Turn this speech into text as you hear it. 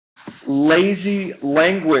Lazy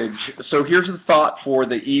language. So here's the thought for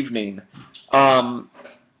the evening. I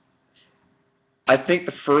think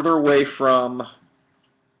the further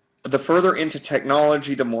into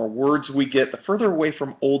technology, the more words we get, the further away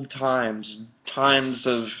from old times, times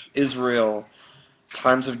of Israel,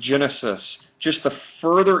 times of Genesis, just the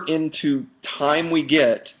further into time we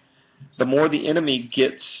get, the more the enemy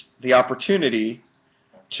gets the opportunity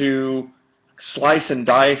to slice and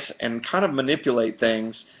dice and kind of manipulate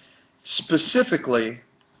things, specifically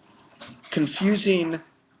confusing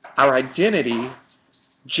our identity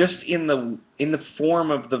just in the form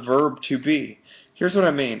of the verb to be. Here's what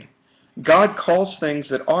I mean. God calls things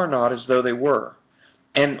that are not as though they were.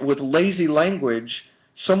 And with lazy language,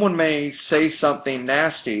 someone may say something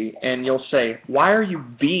nasty, and you'll say, "Why are you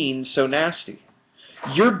being so nasty?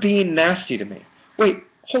 You're being nasty to me." Wait,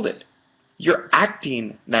 hold it. You're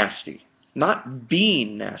acting nasty, not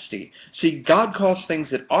being nasty. See, God calls things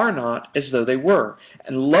that are not as though they were.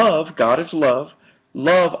 And love, God is love.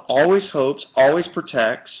 Love always hopes, always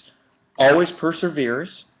protects, always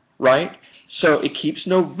perseveres, right? So it keeps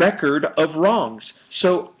no record of wrongs.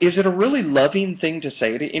 So is it a really loving thing to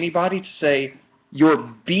say to anybody, to say, "You're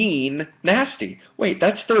being nasty"? Wait,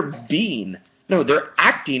 that's their being. No, they're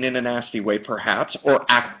acting in a nasty way, perhaps, or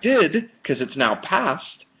acted, because it's now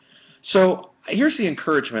past. So here's the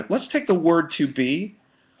encouragement. Let's take the word to be,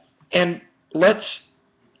 and let's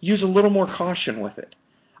use a little more caution with it.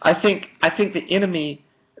 I think the enemy,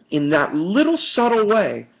 in that little subtle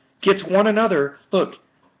way, gets one another. Look,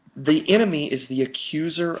 the enemy is the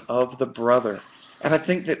accuser of the brother. And I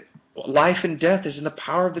think that life and death is in the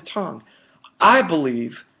power of the tongue. I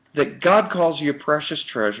believe that God calls you a precious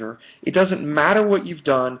treasure. It doesn't matter what you've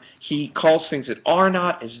done. He calls things that are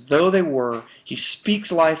not as though they were. He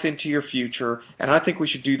speaks life into your future. And I think we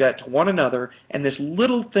should do that to one another. And this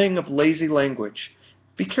little thing of lazy language,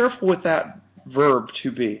 be careful with that verb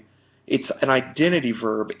to be. It's an identity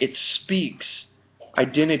verb. It speaks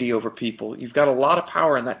identity over people. You've got a lot of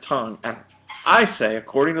power in that tongue. And I say,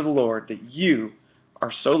 according to the Lord, that you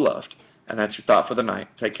are so loved. And that's your thought for the night.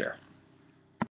 Take care.